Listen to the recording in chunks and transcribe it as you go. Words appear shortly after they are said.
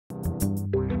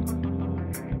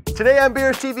Today on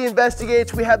BRStv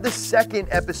Investigates, we have the second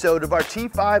episode of our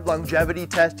T5 longevity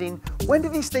testing. When do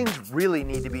these things really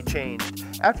need to be changed?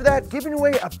 After that, giving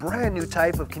away a brand new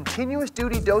type of continuous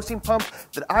duty dosing pump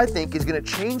that I think is going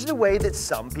to change the way that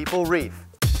some people reef.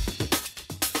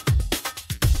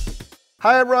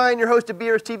 Hi, I'm Ryan, your host of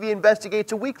BRStv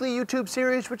Investigates, a weekly YouTube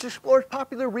series which explores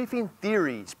popular reefing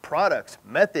theories, products,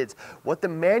 methods, what the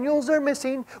manuals are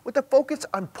missing, with a focus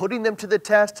on putting them to the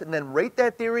test, and then rate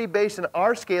that theory based on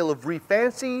our scale of reef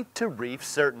fancy to reef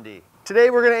certainty.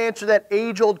 Today we're going to answer that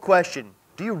age-old question.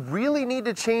 Do you really need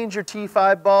to change your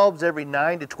T5 bulbs every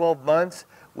 9 to 12 months?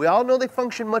 We all know they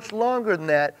function much longer than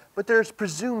that, but there's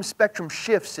presumed spectrum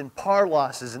shifts and par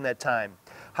losses in that time.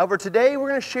 However, today we're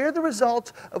going to share the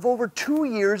results of over 2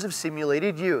 years of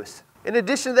simulated use. In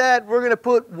addition to that, we're going to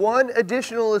put one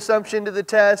additional assumption to the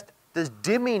test. Does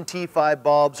dimming T5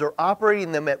 bulbs or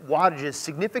operating them at wattages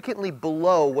significantly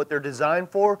below what they're designed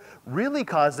for really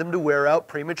cause them to wear out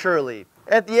prematurely?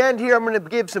 At the end here, I'm going to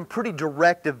give some pretty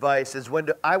direct advice as when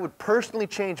I would personally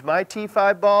change my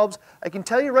T5 bulbs. I can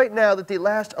tell you right now that they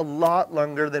last a lot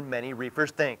longer than many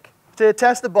reefers think. To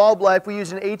test the bulb life, we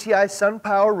use an ATI Sun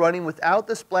Power running without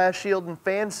the splash shield and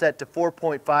fan set to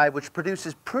 4.5, which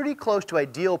produces pretty close to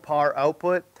ideal par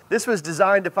output. This was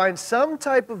designed to find some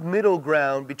type of middle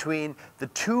ground between the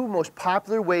two most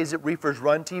popular ways that reefers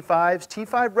run T5s,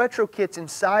 T5 retro kits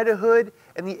inside a hood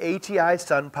and the ATI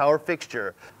Sun Power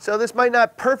fixture. So this might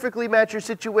not perfectly match your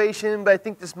situation, but I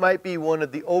think this might be one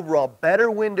of the overall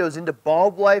better windows into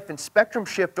bulb life and spectrum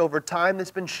shift over time that's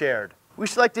been shared. We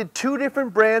selected 2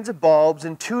 different brands of bulbs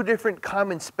and 2 different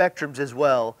common spectrums as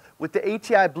well, with the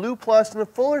ATI Blue Plus and the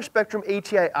fuller spectrum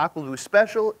ATI Aquablue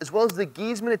Special, as well as the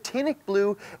Giesemann Actinic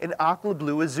Blue and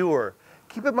Aquablue Azure.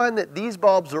 Keep in mind that these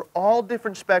bulbs are all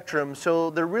different spectrums, so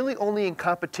they're really only in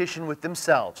competition with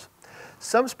themselves.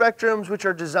 Some spectrums which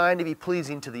are designed to be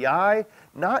pleasing to the eye,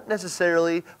 not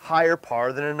necessarily higher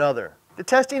par than another. The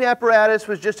testing apparatus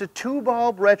was just a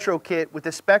 2-bulb retro kit with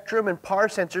the spectrum and par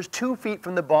sensors 2 feet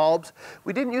from the bulbs.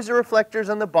 We didn't use the reflectors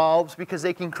on the bulbs because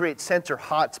they can create sensor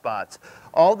hotspots.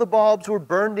 All the bulbs were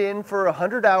burned in for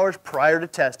 100 hours prior to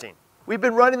testing. We've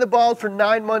been running the bulbs for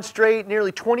 9 months straight,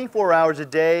 nearly 24 hours a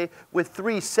day, with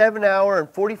 3 7-hour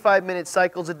and 45-minute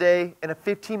cycles a day and a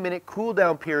 15-minute cool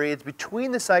down periods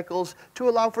between the cycles to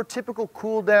allow for typical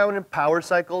cool down and power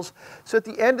cycles. So at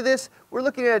the end of this, we're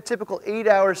looking at a typical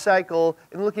 8-hour cycle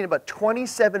and looking at about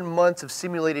 27 months of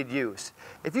simulated use.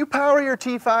 If you power your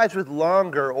T5s with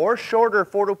longer or shorter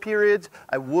photo periods,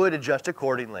 I would adjust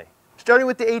accordingly. Starting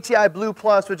with the ATI Blue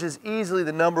Plus, which is easily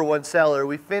the #1 seller,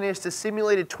 we finished a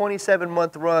simulated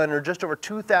 27-month run, or just over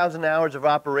 2,000 hours of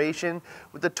operation,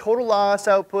 with a total loss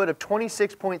output of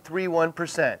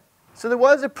 26.31%. So there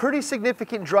was a pretty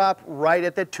significant drop right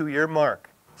at that 2-year mark.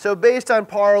 So based on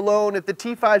par alone, if the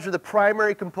T5s were the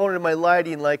primary component of my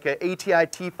lighting, like an ATI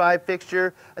T5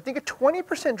 fixture, I think a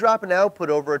 20% drop in output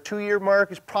over a 2-year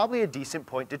mark is probably a decent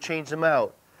point to change them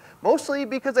out. Mostly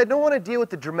because I don't want to deal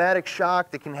with the dramatic shock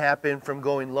that can happen from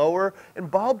going lower and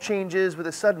bulb changes with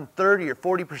a sudden 30 or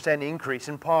 40% increase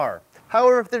in par.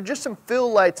 However, if they're just some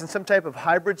fill lights and some type of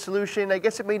hybrid solution, I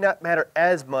guess it may not matter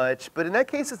as much, but in that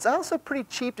case it's also pretty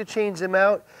cheap to change them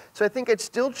out, so I think I'd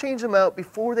still change them out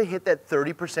before they hit that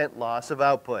 30% loss of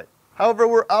output. However,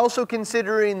 we're also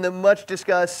considering the much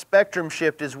discussed spectrum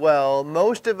shift as well.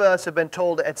 Most of us have been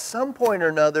told at some point or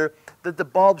another that the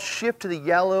bulbs shift to the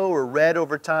yellow or red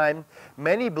over time.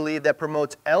 Many believe that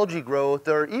promotes algae growth,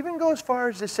 or even go as far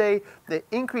as to say that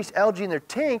increased algae in their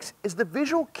tanks is the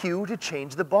visual cue to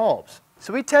change the bulbs.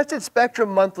 So we tested spectrum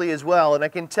monthly as well, and I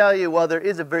can tell you while there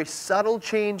is a very subtle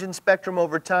change in spectrum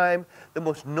over time, the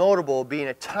most notable being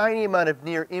a tiny amount of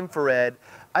near infrared,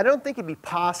 I don't think it'd be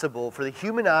possible for the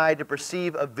human eye to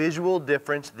perceive a visual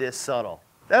difference this subtle.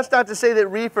 That's not to say that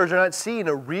reefers are not seeing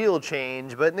a real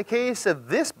change, but in the case of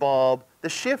this bulb, the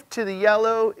shift to the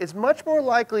yellow is much more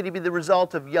likely to be the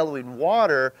result of yellowing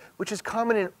water, which is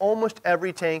common in almost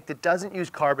every tank that doesn't use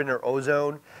carbon or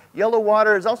ozone. Yellow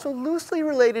water is also loosely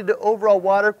related to overall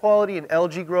water quality and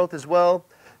algae growth as well,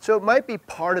 so it might be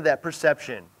part of that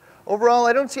perception. Overall,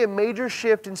 I don't see a major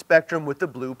shift in spectrum with the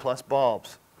Blue Plus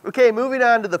bulbs. Okay, moving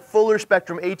on to the fuller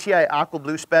spectrum ATI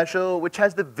Aquablue Special, which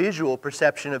has the visual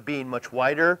perception of being much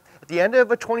wider. At the end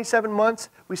of 27 months,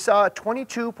 we saw a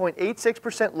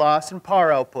 22.86% loss in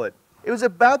par output. It was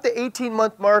about the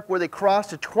 18-month mark where they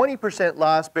crossed a 20%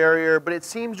 loss barrier, but it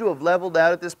seems to have leveled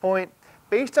out at this point.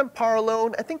 Based on par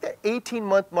alone, I think that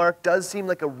 18-month mark does seem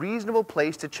like a reasonable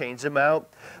place to change them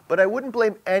out, but I wouldn't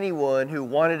blame anyone who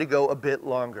wanted to go a bit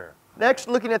longer. Next,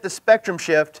 looking at the spectrum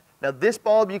shift, Now this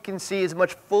bulb you can see is a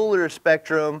much fuller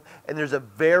spectrum, and there's a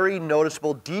very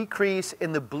noticeable decrease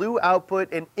in the blue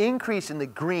output and increase in the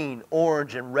green,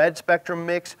 orange, and red spectrum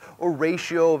mix or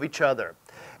ratio of each other,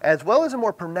 as well as a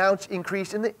more pronounced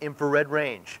increase in the infrared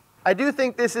range. I do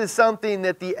think this is something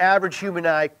that the average human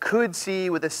eye could see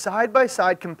with a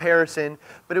side-by-side comparison,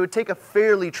 but it would take a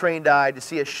fairly trained eye to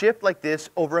see a shift like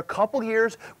this over a couple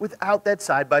years without that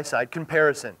side-by-side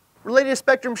comparison. Related to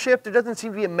spectrum shift, there doesn't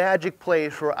seem to be a magic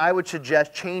place where I would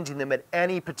suggest changing them at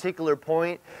any particular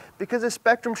point, because the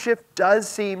spectrum shift does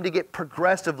seem to get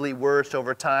progressively worse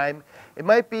over time. It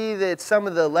might be that some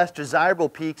of the less desirable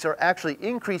peaks are actually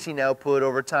increasing output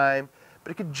over time,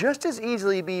 but it could just as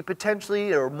easily be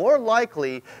potentially or more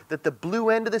likely that the blue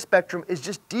end of the spectrum is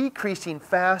just decreasing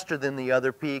faster than the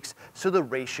other peaks, so the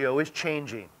ratio is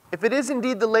changing. If it is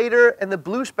indeed the later and the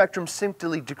blue spectrum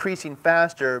simply decreasing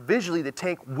faster, visually the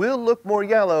tank will look more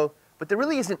yellow, but there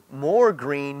really isn't more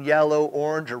green, yellow,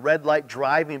 orange, or red light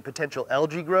driving potential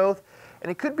algae growth,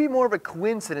 and it could be more of a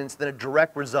coincidence than a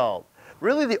direct result.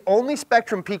 Really, the only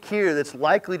spectrum peak here that's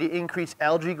likely to increase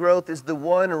algae growth is the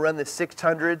one around the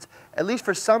 600s. At least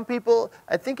for some people,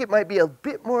 I think it might be a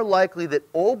bit more likely that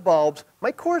old bulbs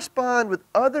might correspond with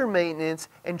other maintenance,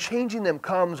 and changing them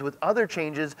comes with other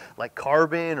changes like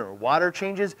carbon or water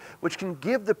changes, which can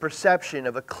give the perception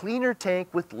of a cleaner tank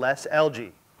with less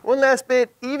algae. One last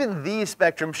bit, even these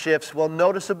spectrum shifts, while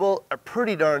noticeable, are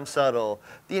pretty darn subtle.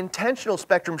 The intentional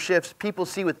spectrum shifts people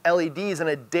see with LEDs on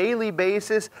a daily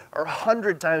basis are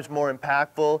 100 times more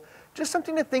impactful. Just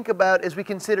something to think about as we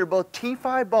consider both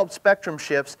T5 bulb spectrum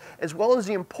shifts as well as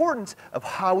the importance of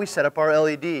how we set up our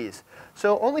LEDs.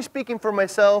 So only speaking for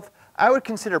myself, I would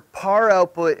consider par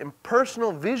output and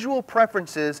personal visual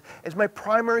preferences as my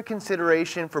primary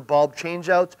consideration for bulb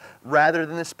changeouts rather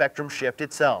than the spectrum shift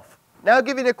itself. Now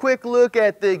giving a quick look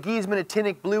at the Giesemann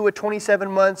Actinic Blue at 27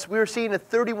 months, we were seeing a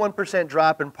 31%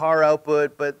 drop in par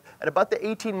output, but at about the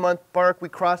 18-month mark, we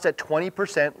crossed that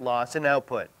 20% loss in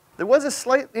output. There was a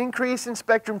slight increase in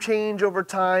spectrum change over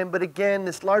time, but again,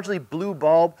 this largely blue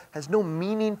bulb has no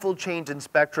meaningful change in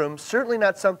spectrum, certainly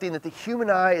not something that the human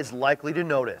eye is likely to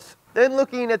notice. Then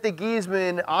looking at the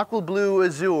Giesemann Aquablue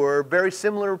Azure, very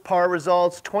similar par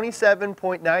results,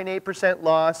 27.98%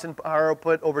 loss in par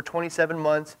output over 27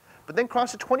 months, but then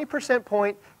crossed a 20%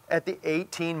 point at the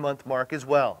 18-month mark as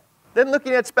well. Then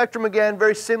looking at spectrum again,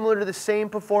 very similar to the same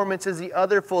performance as the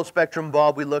other full spectrum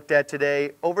bulb we looked at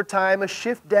today. Over time, a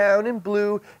shift down in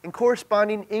blue and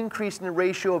corresponding increase in the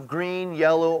ratio of green,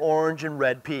 yellow, orange, and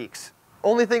red peaks.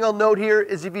 Only thing I'll note here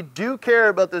is if you do care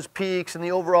about those peaks and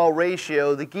the overall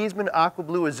ratio, the Giesemann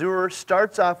Aquablue Azure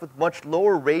starts off with much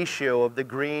lower ratio of the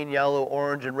green, yellow,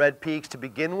 orange, and red peaks to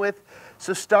begin with.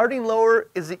 So starting lower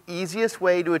is the easiest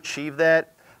way to achieve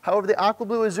that. However, the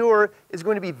Aquablue Azure is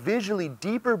going to be visually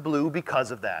deeper blue because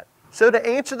of that. So to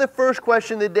answer the first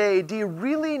question of the day, do you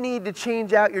really need to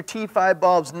change out your T5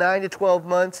 bulbs 9 to 12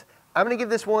 months? I'm going to give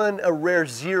this one a rare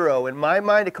 0. In my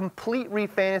mind, a complete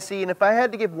reef fantasy, and if I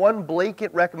had to give one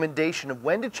blanket recommendation of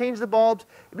when to change the bulbs,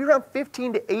 it'd be around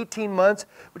 15 to 18 months,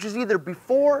 which is either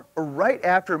before or right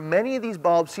after many of these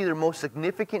bulbs see their most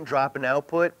significant drop in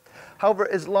output. However,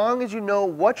 as long as you know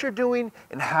what you're doing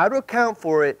and how to account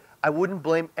for it, I wouldn't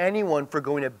blame anyone for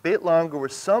going a bit longer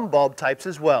with some bulb types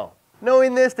as well.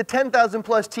 Knowing this, the 10,000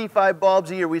 plus T5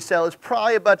 bulbs a year we sell is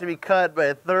probably about to be cut by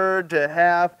a third to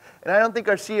half, and I don't think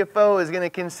our CFO is going to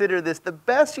consider this the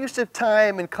best use of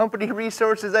time and company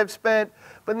resources I've spent,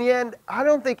 but in the end, I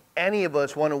don't think any of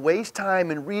us want to waste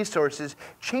time and resources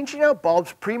changing out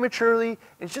bulbs prematurely.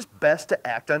 It's just best to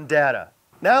act on data.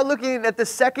 Now looking at the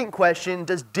second question,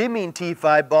 does dimming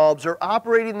T5 bulbs or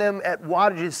operating them at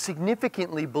wattages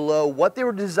significantly below what they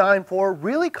were designed for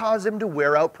really cause them to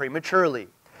wear out prematurely?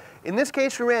 In this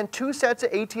case, we ran 2 sets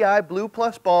of ATI Blue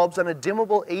Plus bulbs on a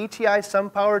dimmable ATI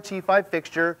SunPower T5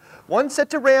 fixture, one set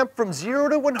to ramp from 0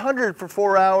 to 100 for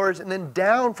 4 hours and then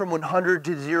down from 100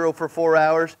 to 0 for 4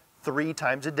 hours 3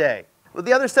 times a day. With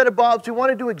the other set of bulbs, we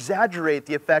wanted to exaggerate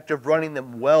the effect of running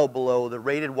them well below the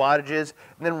rated wattages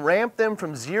and then ramp them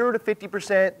from 0 to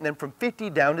 50% and then from 50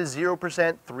 down to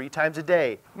 0% 3 times a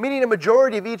day, meaning a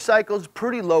majority of each cycle is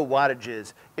pretty low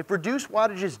wattages. If reduced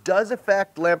wattages does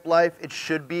affect lamp life, it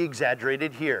should be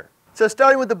exaggerated here. So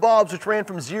starting with the bulbs, which ran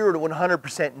from 0 to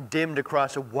 100% and dimmed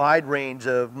across a wide range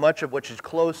of much of which is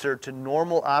closer to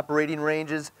normal operating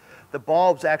ranges, the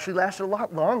bulbs actually lasted a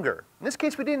lot longer. In this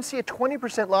case, we didn't see a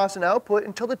 20% loss in output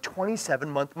until the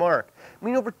 27-month mark,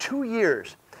 meaning over 2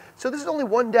 years. So this is only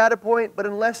one data point, but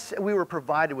unless we were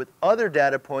provided with other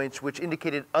data points which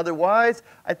indicated otherwise,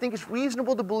 I think it's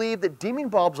reasonable to believe that dimming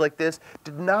bulbs like this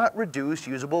did not reduce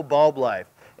usable bulb life.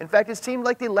 In fact, it seemed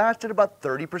like they lasted about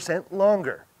 30%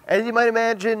 longer. As you might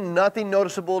imagine, nothing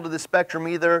noticeable to the spectrum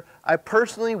either. I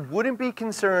personally wouldn't be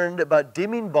concerned about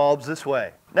dimming bulbs this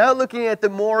way. Now looking at the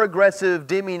more aggressive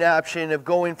dimming option of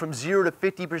going from 0 to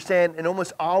 50% and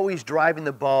almost always driving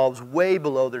the bulbs way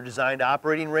below their designed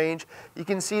operating range, you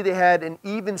can see they had an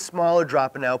even smaller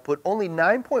drop in output, only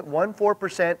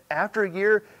 9.14% after a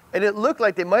year, and it looked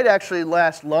like they might actually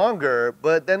last longer,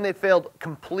 but then they failed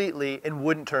completely and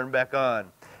wouldn't turn back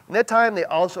on. In that time, they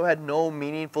also had no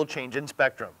meaningful change in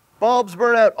spectrum. Bulbs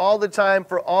burn out all the time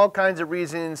for all kinds of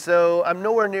reasons, so I'm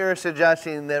nowhere near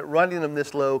suggesting that running them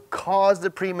this low caused the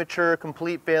premature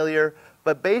complete failure,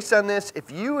 but based on this, if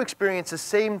you experience the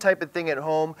same type of thing at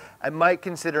home, I might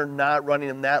consider not running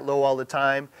them that low all the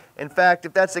time. In fact,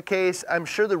 if that's the case, I'm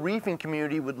sure the reefing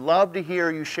community would love to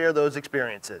hear you share those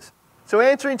experiences. So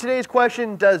answering today's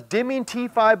question, does dimming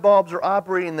T5 bulbs or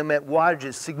operating them at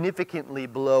wattages significantly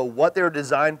below what they're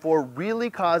designed for really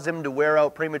cause them to wear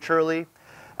out prematurely?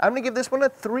 I'm going to give this one a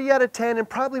 3 out of 10 and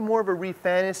probably more of a reef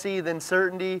fantasy than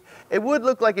certainty. It would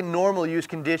look like in normal use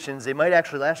conditions they might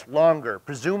actually last longer,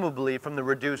 presumably from the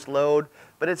reduced load,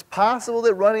 but it's possible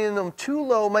that running them too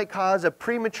low might cause a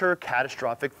premature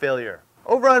catastrophic failure.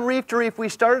 Over on Reef2Reef, we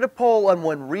started a poll on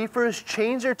when reefers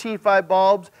change their T5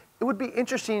 bulbs. It would be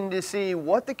interesting to see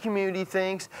what the community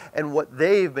thinks and what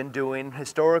they've been doing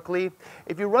historically.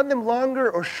 If you run them longer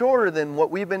or shorter than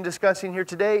what we've been discussing here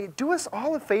today, do us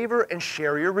all a favor and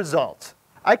share your results.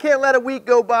 I can't let a week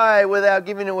go by without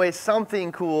giving away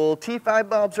something cool. T5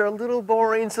 bulbs are a little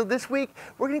boring, so this week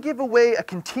we're going to give away a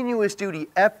continuous duty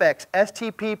FX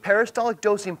STP peristaltic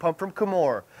dosing pump from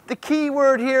Kamoer. The key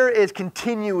word here is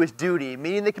continuous duty,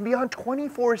 meaning they can be on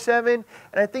 24/7, and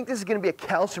I think this is going to be a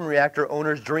calcium reactor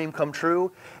owner's dream come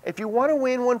true. If you want to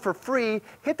win one for free,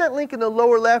 hit that link in the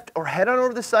lower left or head on over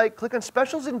to the site, click on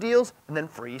specials and deals, and then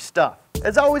free stuff.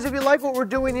 As always, if you like what we're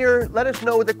doing here, let us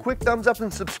know with a quick thumbs up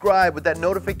and subscribe with that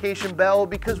notification bell,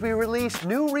 because we release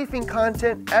new reefing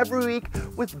content every week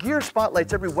with gear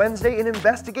spotlights every Wednesday and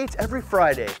investigates every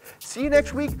Friday. See you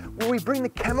next week where we bring the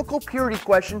chemical purity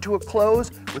question to a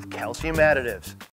close with calcium additives.